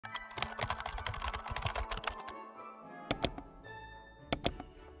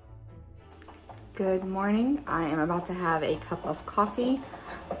Good morning. I am about to have a cup of coffee.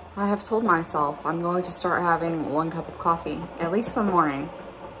 I have told myself I'm going to start having 1 cup of coffee, at least in the morning.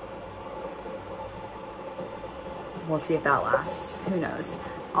 We'll see if that lasts. Who knows?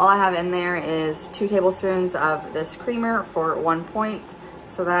 All I have in there is 2 tablespoons of this creamer for 1 point.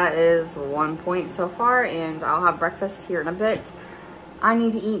 So that is 1 point so far, and I'll have breakfast here in a bit. I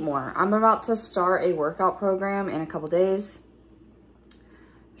need to eat more. I'm about to start a workout program in a couple days.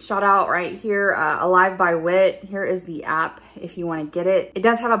 Shout out right here, Alive by Wit. Here is the app if you want to get it. It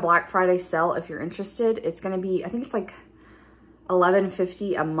does have a Black Friday sale if you're interested. It's going to be, I think it's like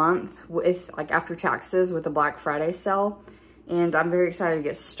 $11.50 a month with like after taxes with the Black Friday sale. And I'm very excited to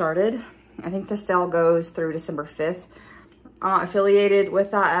get started. I think the sale goes through December 5th. I'm not affiliated with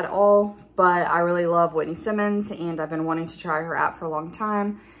that at all, but I really love Whitney Simmons and I've been wanting to try her app for a long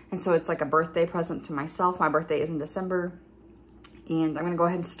time. And so it's like a birthday present to myself. My birthday is in December. And I'm gonna go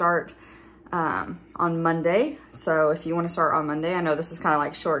ahead and start on Monday. So if you wanna start on Monday, I know this is kind of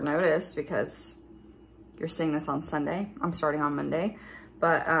like short notice because you're seeing this on Sunday. I'm starting on Monday,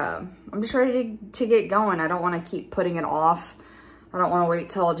 but I'm just ready to get going. I don't wanna keep putting it off. I don't wanna wait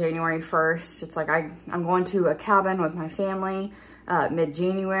till January 1st. It's like I'm going to a cabin with my family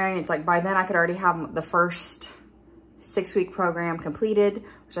mid-January. It's like by then I could already have the first 6-week program completed,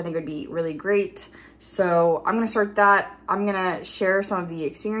 which I think would be really great. So I'm gonna start that. I'm gonna share some of the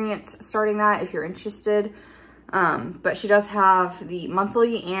experience starting that if you're interested. But she does have the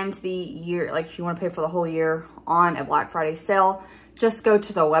monthly and the year, like if you wanna pay for the whole year on a Black Friday sale, just go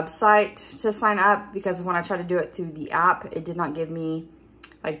to the website to sign up because when I tried to do it through the app, it did not give me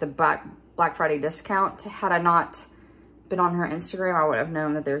like the Black Friday discount. Had I not been on her Instagram, I would have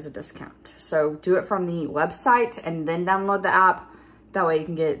known that there's a discount. So do it from the website and then download the app. That way you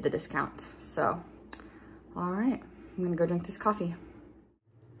can get the discount. So, all right, I'm gonna go drink this coffee.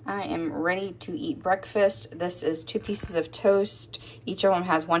 I am ready to eat breakfast. This is 2 pieces of toast. Each of them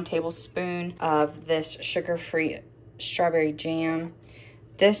has 1 tablespoon of this sugar-free strawberry jam.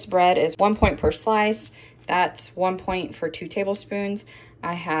 This bread is 1 point per slice. That's 1 point for 2 tablespoons.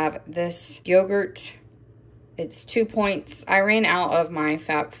 I have this yogurt. It's 2 points. I ran out of my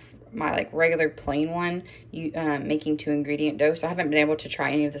like regular plain one, making 2 ingredient dough. So I haven't been able to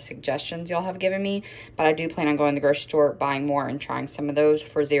try any of the suggestions y'all have given me, but I do plan on going to the grocery store, buying more and trying some of those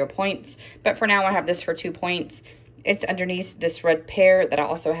for 0 points. But for now I have this for 2 points. It's underneath this red pear that I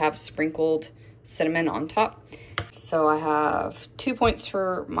also have sprinkled cinnamon on top. So I have 2 points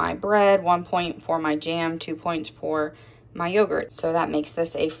for my bread, 1 point for my jam, 2 points for my yogurt. So that makes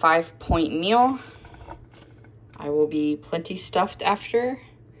this a 5-point meal. I will be plenty stuffed after.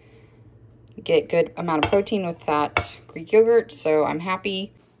 Get good amount of protein with that Greek yogurt, so I'm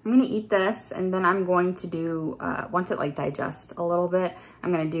happy. I'm gonna eat this and then I'm going to do, once it like digests a little bit,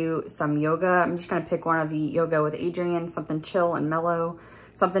 I'm gonna do some yoga. I'm just gonna pick one of the yoga with Adrian, something chill and mellow,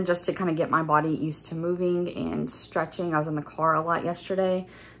 something just to kind of get my body used to moving and stretching. I was in the car a lot yesterday,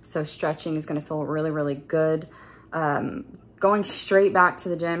 so stretching is gonna feel really, really good. Going straight back to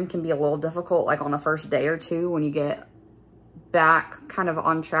the gym can be a little difficult, like on the first day or 2 when you get back kind of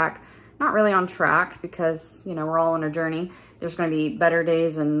on track. Not really on track because, you know, we're all on a journey. There's going to be better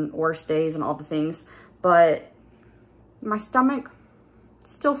days and worse days and all the things, but my stomach is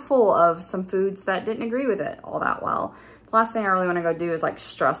still full of some foods that didn't agree with it all that well. The last thing I really want to go do is like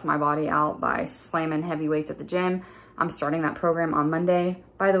stress my body out by slamming heavy weights at the gym. I'm starting that program on Monday.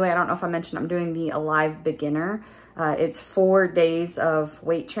 By the way, I don't know if I mentioned I'm doing the Alive Beginner. It's 4 days of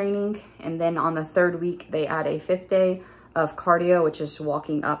weight training, and then on the 3rd week, they add a 5th day of cardio, which is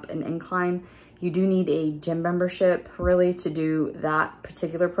walking up an incline. You do need a gym membership really to do that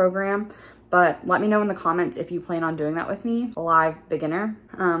particular program, but let me know in the comments if you plan on doing that with me. Alive Beginner.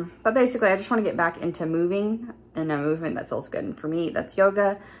 But basically I just want to get back into moving in a movement that feels good, and for me that's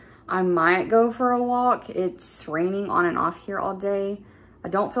yoga. I might go for a walk. It's raining on and off here all day. I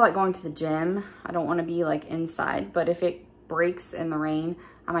don't feel like going to the gym. I don't want to be like inside, but if it breaks in the rain,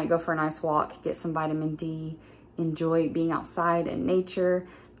 I might go for a nice walk, get some vitamin D, enjoy being outside in nature.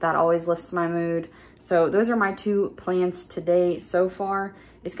 That always lifts my mood. So those are my 2 plans today so far.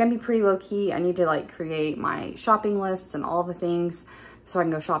 It's gonna be pretty low key. I need to like create my shopping lists and all the things so I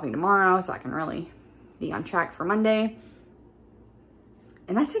can go shopping tomorrow so I can really be on track for Monday.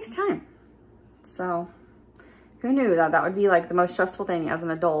 And that takes time. So who knew that that would be like the most stressful thing as an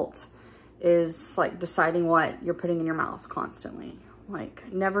adult, is like deciding what you're putting in your mouth constantly. Like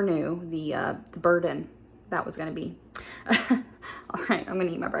never knew the burden that was gonna be. All right, I'm gonna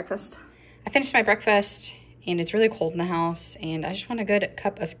eat my breakfast. I finished my breakfast and it's really cold in the house and I just want a good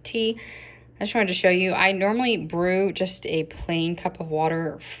cup of tea. I just wanted to show you, I normally brew just a plain cup of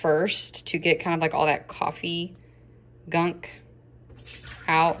water first to get kind of like all that coffee gunk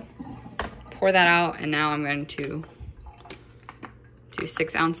out. Pour that out, and now I'm going to do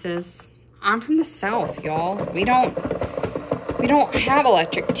 6 ounces. I'm from the South, y'all. We don't have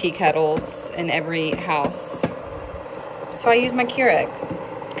electric tea kettles in every house. So I use my Keurig.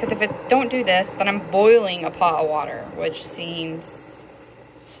 Because if I don't do this, then I'm boiling a pot of water, which seems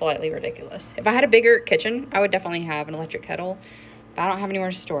slightly ridiculous. If I had a bigger kitchen, I would definitely have an electric kettle, but I don't have anywhere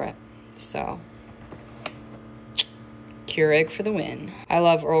to store it. So, Keurig for the win. I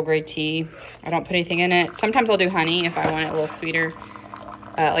love Earl Grey tea. I don't put anything in it. Sometimes I'll do honey if I want it a little sweeter,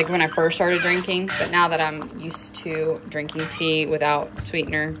 like when I first started drinking. But now that I'm used to drinking tea without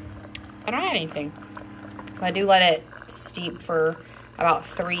sweetener, I don't add anything. But I do let it steep for about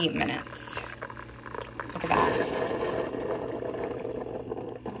 3 minutes. Look at that.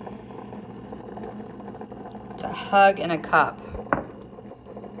 It's a hug in a cup.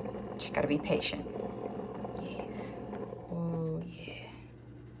 Just gotta be patient. Yes. Oh, yeah.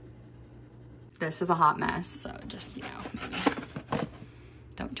 This is a hot mess, so just, you know, maybe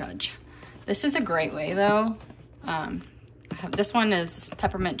don't judge. This is a great way, though. This one is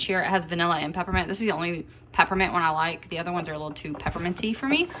peppermint cheer. It has vanilla and peppermint. This is the only peppermint one I like. The other ones are a little too pepperminty for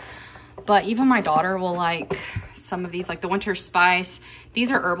me. But even my daughter will like some of these, like the winter spice.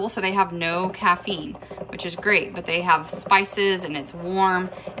 These are herbal, so they have no caffeine, which is great, but they have spices and it's warm.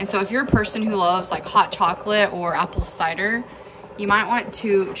 And so if you're a person who loves like hot chocolate or apple cider, you might want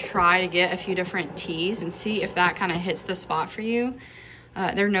to try to get a few different teas and see if that kind of hits the spot for you.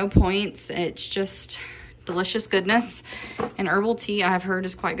 There are no points. It's just delicious goodness. And herbal tea, I've heard,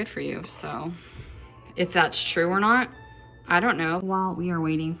 is quite good for you. So if that's true or not, I don't know. While we are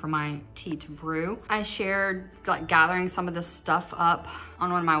waiting for my tea to brew, I shared like gathering some of this stuff up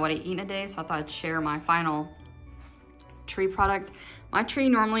on one of my what I eat in a day. So I thought I'd share my final tree product. My tree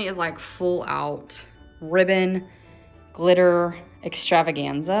normally is like full out ribbon, glitter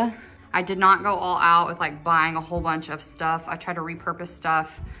extravaganza. I did not go all out with like buying a whole bunch of stuff. I tried to repurpose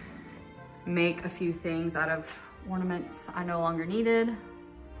stuff, make a few things out of ornaments I no longer needed.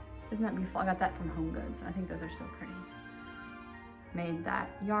 Isn't that beautiful? I got that from Home Goods. I think those are so pretty. Made that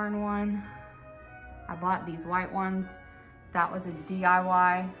yarn one. I bought these white ones. That was a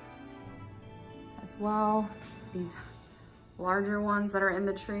DIY as well. These larger ones that are in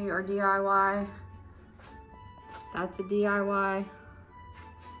the tree are DIY. That's a DIY.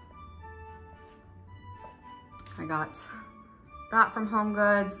 I got that from Home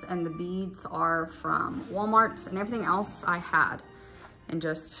Goods, and the beads are from Walmart, and everything else I had and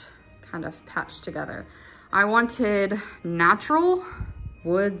just kind of patched together. I wanted natural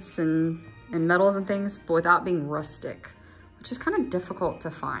woods and metals and things, but without being rustic, which is kind of difficult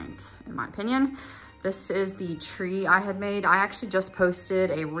to find, in my opinion. This is the tree I had made. I actually just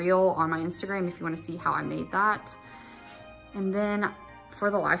posted a reel on my Instagram if you want to see how I made that. And then,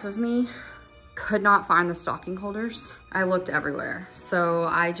 for the life of me, could not find the stocking holders. I looked everywhere. So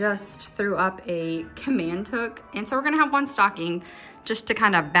I just threw up a command hook. And so we're gonna have one stocking just to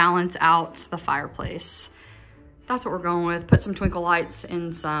kind of balance out the fireplace. That's what we're going with. Put some twinkle lights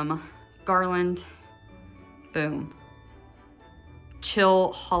and some garland. Boom.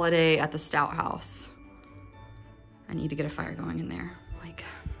 Chill holiday at the Stout House. I need to get a fire going in there, like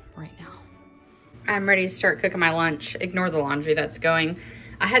right now. I'm ready to start cooking my lunch. Ignore the laundry that's going.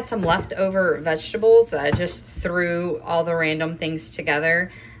 I had some leftover vegetables that I just threw all the random things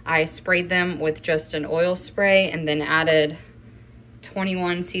together. I sprayed them with just an oil spray and then added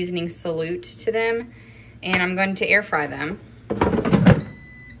 21 seasoning salute to them. And I'm going to air fry them.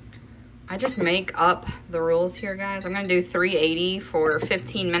 I just make up the rules here, guys. I'm gonna do 380 for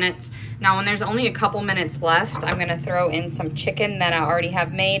 15 minutes. Now, when there's only a couple minutes left, I'm gonna throw in some chicken that I already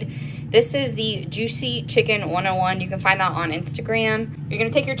have made. This is the Juicy Chicken 101. You can find that on Instagram. You're gonna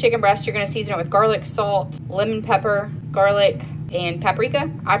take your chicken breast, you're gonna season it with garlic, salt, lemon pepper, garlic, and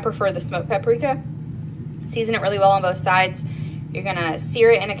paprika. I prefer the smoked paprika. Season it really well on both sides. You're gonna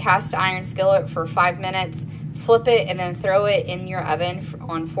sear it in a cast iron skillet for 5 minutes, flip it, and then throw it in your oven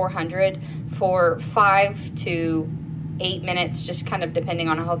on 400 for 5 to 8 minutes, just kind of depending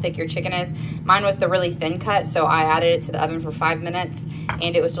on how thick your chicken is. Mine was the really thin cut, so I added it to the oven for 5 minutes,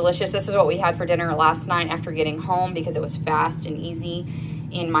 and it was delicious. This is what we had for dinner last night after getting home because it was fast and easy.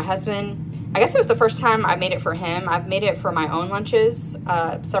 And my husband, I guess it was the first time I made it for him. I've made it for my own lunches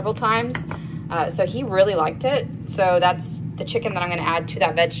several times, so he really liked it. So that's the chicken that I'm gonna add to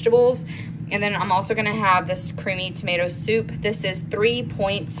that vegetables. And then I'm also gonna have this creamy tomato soup. This is 3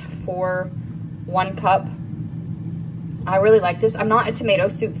 points for 1 cup. I really like this. I'm not a tomato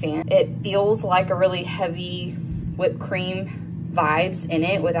soup fan. It feels like a really heavy whipped cream vibes in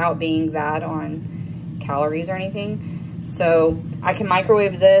it without being bad on calories or anything. So I can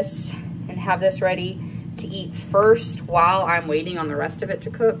microwave this and have this ready to eat first while I'm waiting on the rest of it to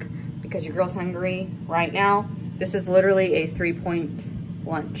cook, because your girl's hungry right now. This is literally a 3-point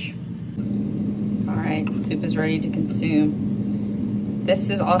lunch. All right, soup is ready to consume. This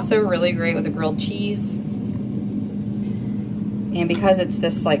is also really great with a grilled cheese. And because it's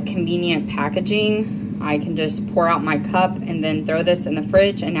this like convenient packaging, I can just pour out my cup and then throw this in the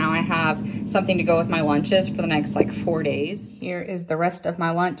fridge. And now I have something to go with my lunches for the next like 4 days. Here is the rest of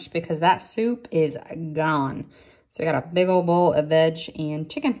my lunch because that soup is gone. So I got a big old bowl of veg and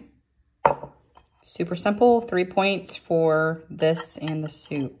chicken. Super simple, 3 points for this and the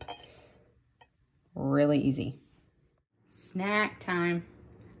soup. Really easy. Snack time.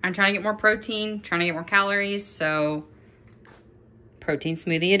 I'm trying to get more protein, trying to get more calories, so protein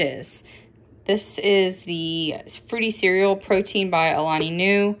smoothie it is. This is the fruity cereal protein by Alani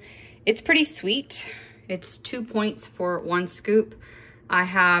New. It's pretty sweet. It's 2 points for 1 scoop. I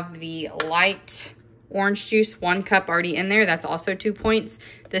have the light orange juice, 1 cup already in there. That's also 2 points.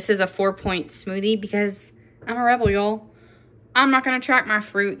 This is a 4-point smoothie because I'm a rebel, y'all. I'm not gonna track my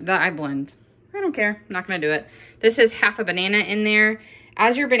fruit that I blend. I don't care, I'm not gonna do it. This is half a banana in there.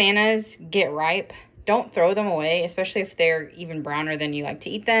 As your bananas get ripe, don't throw them away, especially if they're even browner than you like to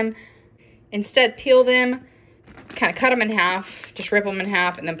eat them. Instead, peel them, kind of cut them in half, just rip them in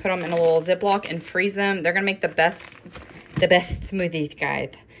half, and then put them in a little Ziploc and freeze them. They're gonna make the best smoothies,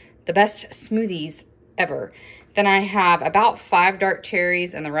 guys. The best smoothies ever. Then I have about 5 dark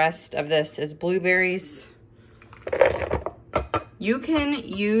cherries, and the rest of this is blueberries. You can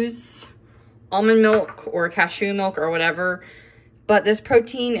use almond milk or cashew milk or whatever, but this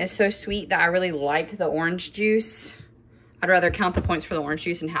protein is so sweet that I really like the orange juice. I'd rather count the points for the orange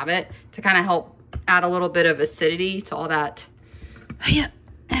juice and have it to kind of help add a little bit of acidity to all that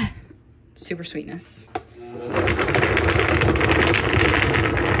super sweetness.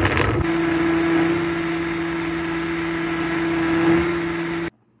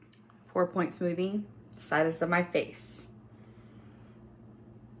 4-point smoothie, the size of my face.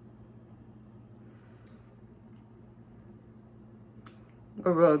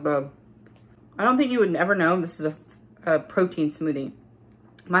 Really good. I don't think you would ever know this is a protein smoothie.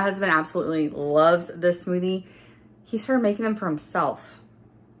 My husband absolutely loves this smoothie. He started making them for himself.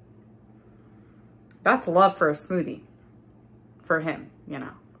 That's love for a smoothie. For him, you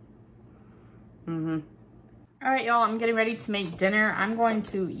know. All right, y'all, I'm getting ready to make dinner. I'm going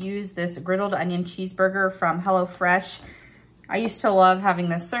to use this griddled onion cheeseburger from HelloFresh. I used to love having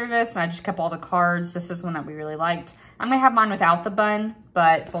this service, and I just kept all the cards. This is one that we really liked. I'm gonna have mine without the bun,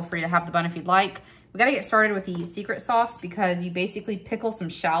 but feel free to have the bun if you'd like. We gotta get started with the secret sauce because you basically pickle some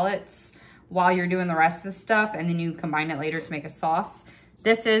shallots while you're doing the rest of the stuff, and then you combine it later to make a sauce.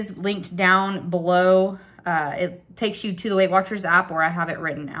 This is linked down below. It takes you to the Weight Watchers app where I have it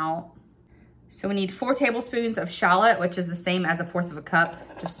written out. So we need 4 tablespoons of shallot, which is the same as 1/4 of a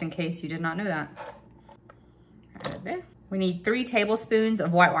cup, just in case you did not know that. Add it there. We need 3 tablespoons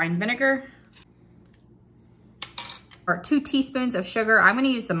of white wine vinegar, or 2 teaspoons of sugar. I'm gonna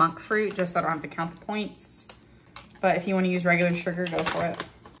use the monk fruit just so I don't have to count the points. But if you wanna use regular sugar, go for it.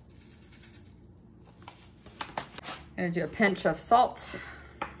 I'm gonna do a pinch of salt.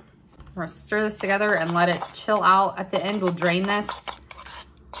 We're gonna stir this together and let it chill out. At the end, we'll drain this.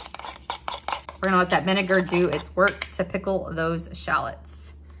 We're gonna let that vinegar do its work to pickle those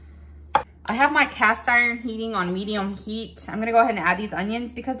shallots. I have my cast iron heating on medium heat. I'm gonna go ahead and add these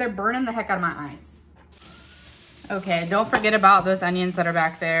onions because they're burning the heck out of my eyes. Okay, don't forget about those onions that are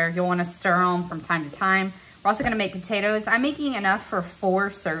back there. You'll wanna stir them from time to time. We're also gonna make potatoes. I'm making enough for 4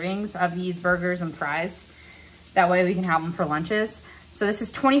 servings of these burgers and fries. That way we can have them for lunches. So this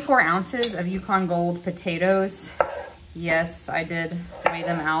is 24 ounces of Yukon Gold potatoes. Yes, I did weigh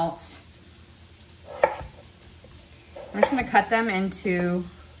them out. I'm just gonna cut them into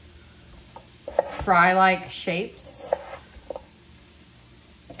fry-like shapes.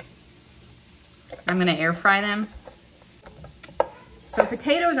 I'm gonna air fry them. So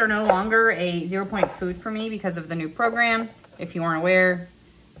potatoes are no longer a 0-point food for me because of the new program. If you weren't aware,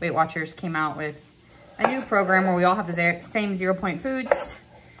 Weight Watchers came out with a new program where we all have the same 0-point foods.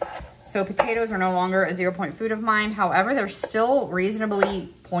 So potatoes are no longer a 0-point food of mine. However, they're still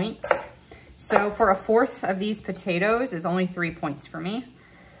reasonably points. So for 1/4 of these potatoes is only 3 points for me,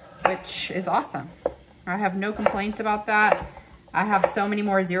 which is awesome. I have no complaints about that. I have so many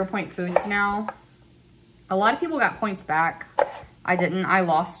more 0-point foods now. A lot of people got points back. I didn't. I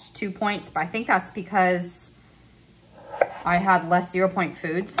lost 2 points, but I think that's because I had less 0-point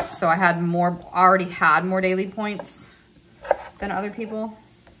foods, so I had more, already had more daily points than other people.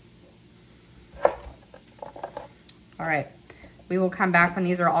 All right, we will come back when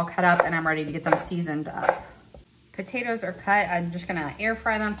these are all cut up and I'm ready to get them seasoned up. Potatoes are cut. I'm just gonna air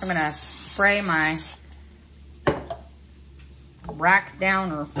fry them. So I'm gonna spray my rack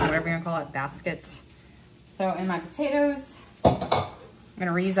down, or whatever you wanna call it, basket. Throw in my potatoes. I'm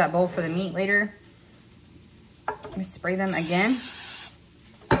gonna reuse that bowl for the meat later. I'm gonna spray them again.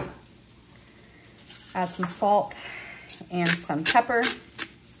 Add some salt and some pepper.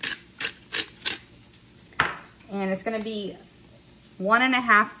 And it's gonna be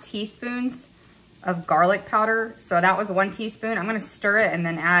 1.5 teaspoons of garlic powder. So that was 1 teaspoon. I'm gonna stir it and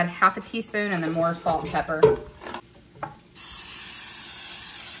then add 1/2 teaspoon and then more salt and pepper.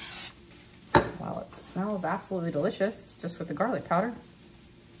 Wow, it smells absolutely delicious just with the garlic powder.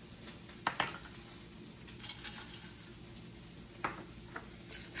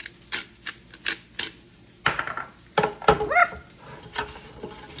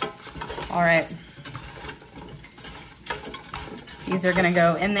 All right. These are gonna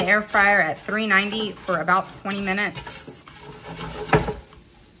go in the air fryer at 390 for about 20 minutes.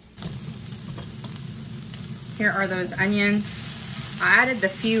 Here are those onions. I added the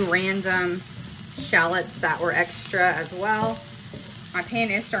few random shallots that were extra as well. My pan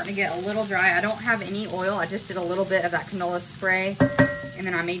is starting to get a little dry. I don't have any oil. I just did a little bit of that canola spray. And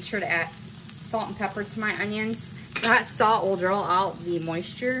then I made sure to add salt and pepper to my onions. That salt will draw out the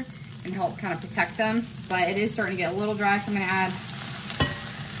moisture and help kind of protect them. But it is starting to get a little dry, so I'm gonna add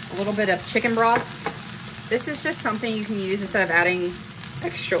a little bit of chicken broth. This is just something you can use instead of adding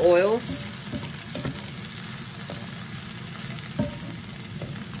extra oils.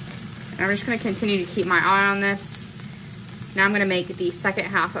 And I'm just gonna continue to keep my eye on this. Now I'm gonna make the second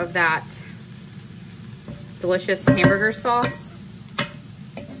half of that delicious hamburger sauce.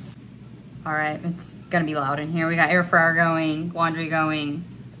 All right, it's gonna be loud in here. We got air fryer going, laundry going,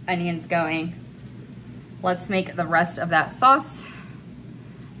 onions going. Let's make the rest of that sauce.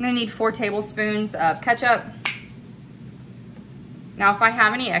 I'm gonna need 4 tablespoons of ketchup. Now, if I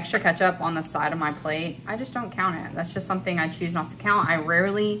have any extra ketchup on the side of my plate, I just don't count it. That's just something I choose not to count. I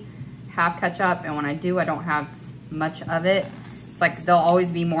rarely have ketchup, and when I do, I don't have much of it. It's like there'll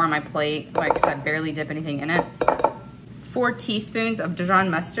always be more on my plate, like 'cause I barely dip anything in it. 4 teaspoons of Dijon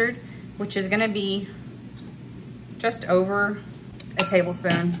mustard, which is gonna be just over a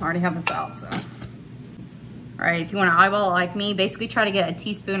tablespoon. I already have this out, so. All right, if you wanna eyeball it like me, basically try to get a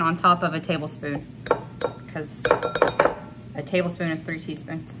teaspoon on top of a tablespoon, because a tablespoon is 3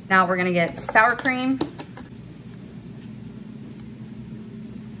 teaspoons. Now we're gonna get sour cream.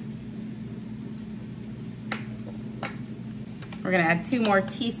 We're gonna add 2 more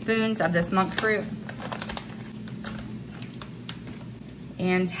teaspoons of this monk fruit.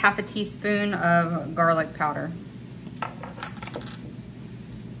 And 1/2 teaspoon of garlic powder.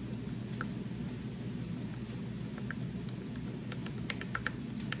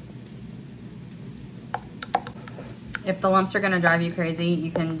 If the lumps are gonna drive you crazy,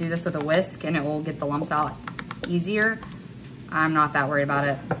 you can do this with a whisk and it will get the lumps out easier. I'm not that worried about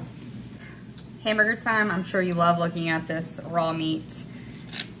it. Hamburger time. I'm sure you love looking at this raw meat.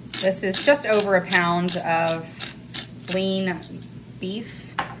 This is just over a pound of lean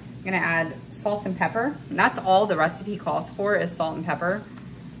beef. I'm gonna add salt and pepper. And that's all the recipe calls for, is salt and pepper.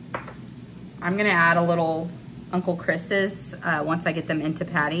 I'm gonna add a little Uncle Chris's once I get them into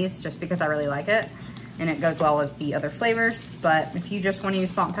patties, just because I really like it. And it goes well with the other flavors. But if you just wanna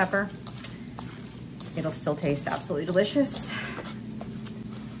use salt and pepper, it'll still taste absolutely delicious.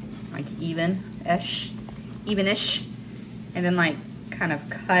 Like even-ish. And then like kind of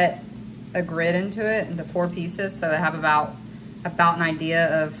cut a grid into it, into 4 pieces, so I have about an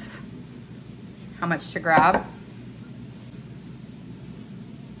idea of how much to grab.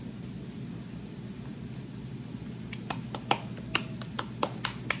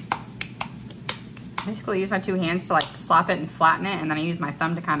 Basically use my 2 hands to like slap it and flatten it, and then I use my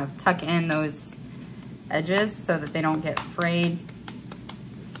thumb to kind of tuck in those edges so that they don't get frayed,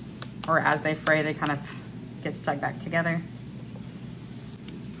 or as they fray, they kind of get stuck back together.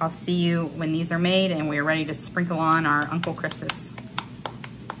 I'll see you when these are made and we're ready to sprinkle on our Uncle Chris's.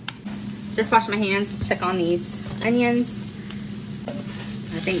 Just washed my hands to check on these onions.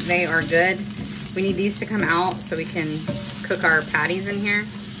 I think they are good. We need these to come out so we can cook our patties in here.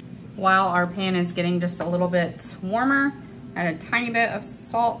 While our pan is getting just a little bit warmer, add a tiny bit of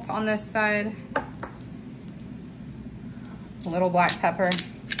salt on this side, a little black pepper,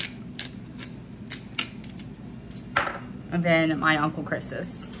 and then my Uncle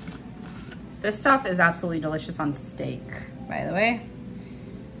Chris's. This stuff is absolutely delicious on steak. by the way.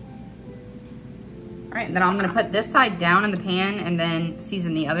 All right, then I'm gonna put this side down in the pan and then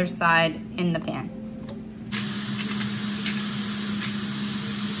season the other side in the pan.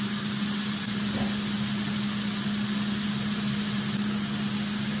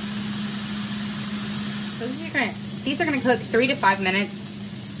 So these are gonna cook 3 to 5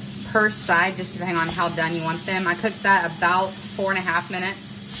 minutes per side, just depending on how done you want them. I cooked that about 4.5 minutes.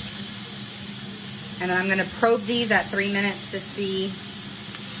 And then I'm gonna probe these at 3 minutes to see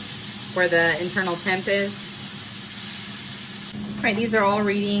where the internal temp is. All right, these are all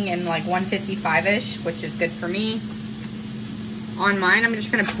reading in like 155-ish, which is good for me. On mine, I'm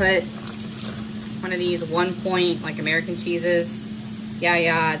just gonna put one of these 1 point, like American cheeses.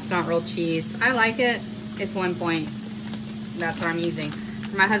 Yeah, it's not real cheese. I like it. It's 1 point. That's what I'm using.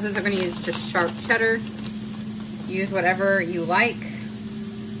 For my husband's, I'm gonna use just sharp cheddar. Use whatever you like.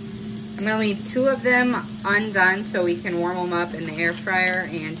 I'm gonna leave 2 of them undone so we can warm them up in the air fryer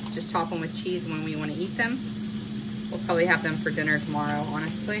and just top them with cheese when we wanna eat them. We'll probably have them for dinner tomorrow,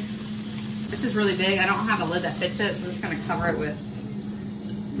 honestly. This is really big. I don't have a lid that fits it, so I'm just gonna cover it with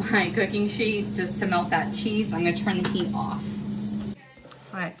my cooking sheet just to melt that cheese. I'm gonna turn the heat off.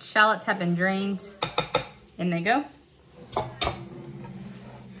 All right, shallots have been drained. In they go. I'm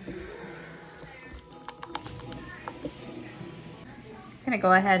gonna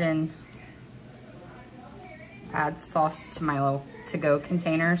go ahead and add sauce to my little to-go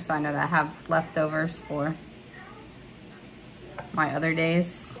container so I know that I have leftovers for my other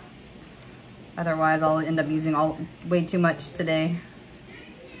days. Otherwise, I'll end up using way too much today.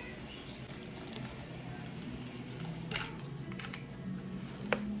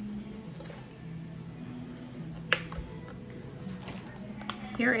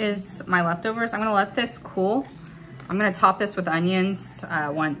 Here is my leftovers. I'm gonna let this cool. I'm gonna top this with onions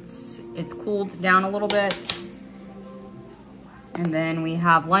once it's cooled down a little bit. And then we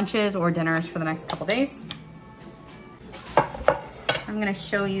have lunches or dinners for the next couple days. I'm gonna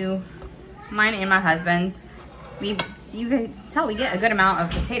show you mine and my husband's. You can tell we get a good amount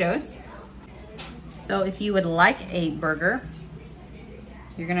of potatoes. So if you would like a burger,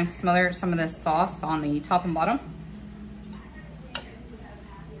 you're gonna smother some of this sauce on the top and bottom.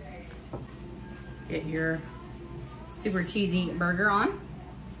 Get your super cheesy burger on.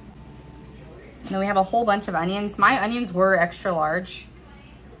 And then we have a whole bunch of onions. My onions were extra large,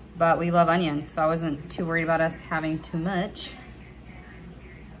 but we love onions, so I wasn't too worried about us having too much.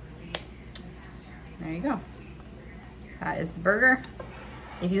 There you go. That is the burger.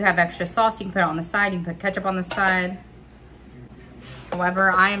 If you have extra sauce, you can put it on the side. You can put ketchup on the side.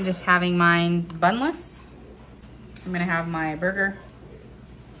 However, I am just having mine bunless. So I'm gonna have my burger.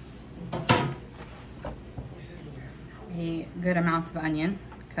 A good amount of onion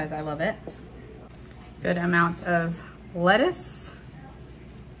because I love it. Good amount of lettuce.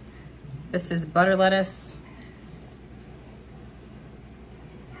 This is butter lettuce.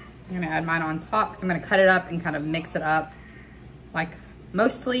 I'm gonna add mine on top because I'm gonna cut it up and kind of mix it up like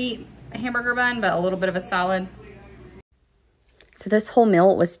mostly a hamburger bun, but a little bit of a salad. So this whole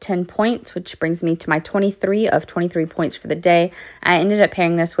meal was 10 points, which brings me to my 23 of 23 points for the day. I ended up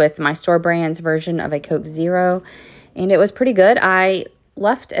pairing this with my store brand's version of a Coke Zero, and it was pretty good. I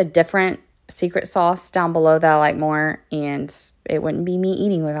left a different secret sauce down below that I like more, and it wouldn't be me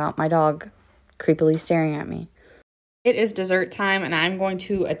eating without my dog creepily staring at me. It is dessert time, and I'm going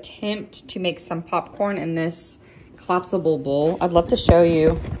to attempt to make some popcorn in this collapsible bowl. I'd love to show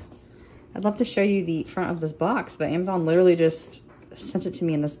you the front of this box, but Amazon literally just sent it to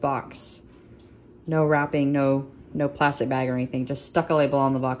me in this box. No wrapping, no plastic bag or anything, just stuck a label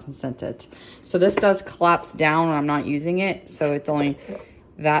on the box and sent it. So this does collapse down when I'm not using it, so it's only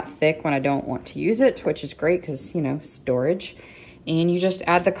that thick when I don't want to use it, which is great because, you know, storage. And you just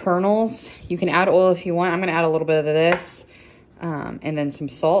add the kernels. You can add oil if you want. I'm gonna add a little bit of this and then some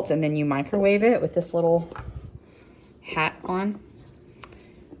salt, and then you microwave it with this little hat on,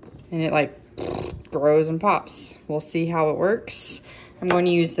 and it like grows and pops. We'll see how it works. I'm going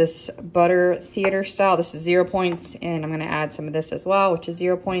to use this butter theater style. This is 0 points, and I'm going to add some of this as well, which is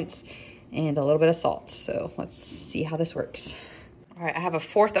 0 points, and a little bit of salt. So let's see how this works. All right, I have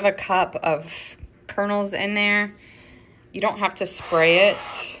 1/4 of a cup of kernels in there. You don't have to spray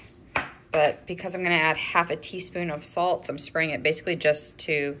it, but because I'm going to add 1/2 teaspoon of salt, I'm spraying it basically just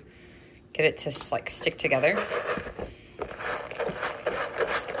to get it to like stick together.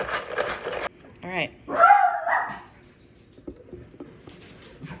 All right.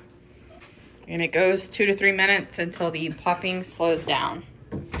 And it goes 2 to 3 minutes until the popping slows down.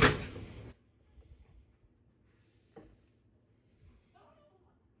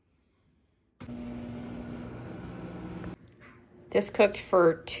 This cooked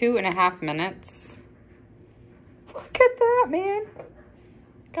for 2.5 minutes. Look at that, man.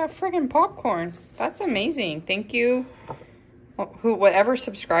 Got friggin' popcorn. That's amazing. Thank you. Whatever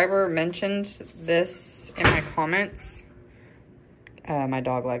subscriber mentioned this in my comments. My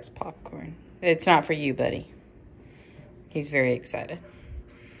dog likes popcorn. It's not for you, buddy. He's very excited.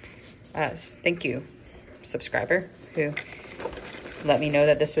 Thank you, subscriber, who let me know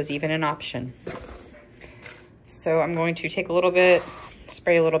that this was even an option. So I'm going to take a little bit,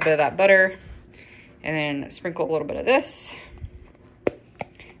 spray a little bit of that butter, and then sprinkle a little bit of this.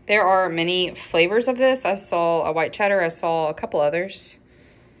 There are many flavors of this. I saw a white cheddar. I saw a couple others.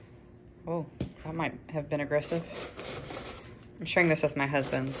 Oh, that might have been aggressive. I'm sharing this with my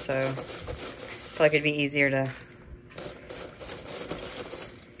husband, so I feel like it'd be easier to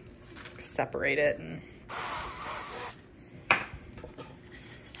separate it. And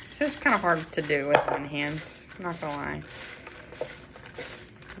this is kind of hard to do with one hand. I'm not gonna lie.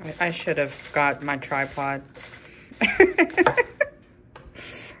 I should have got my tripod.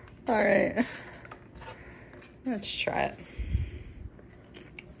 All right, let's try it.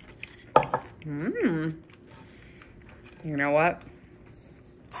 You know what?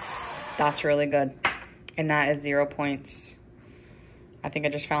 That's really good. And that is 0 points. I think I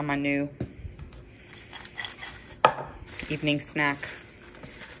just found my new evening snack.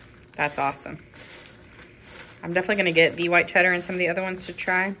 That's awesome. I'm definitely gonna get the white cheddar and some of the other ones to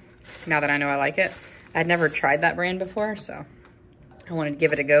try now that I know I like it. I'd never tried that brand before, so I wanted to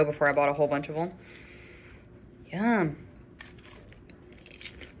give it a go before I bought a whole bunch of them. Yum.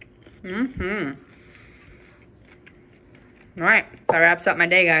 All right, that wraps up my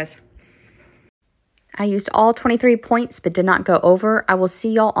day, guys. I used all 23 points, but did not go over. I will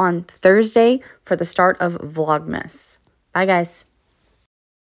see y'all on Thursday for the start of Vlogmas. Bye, guys.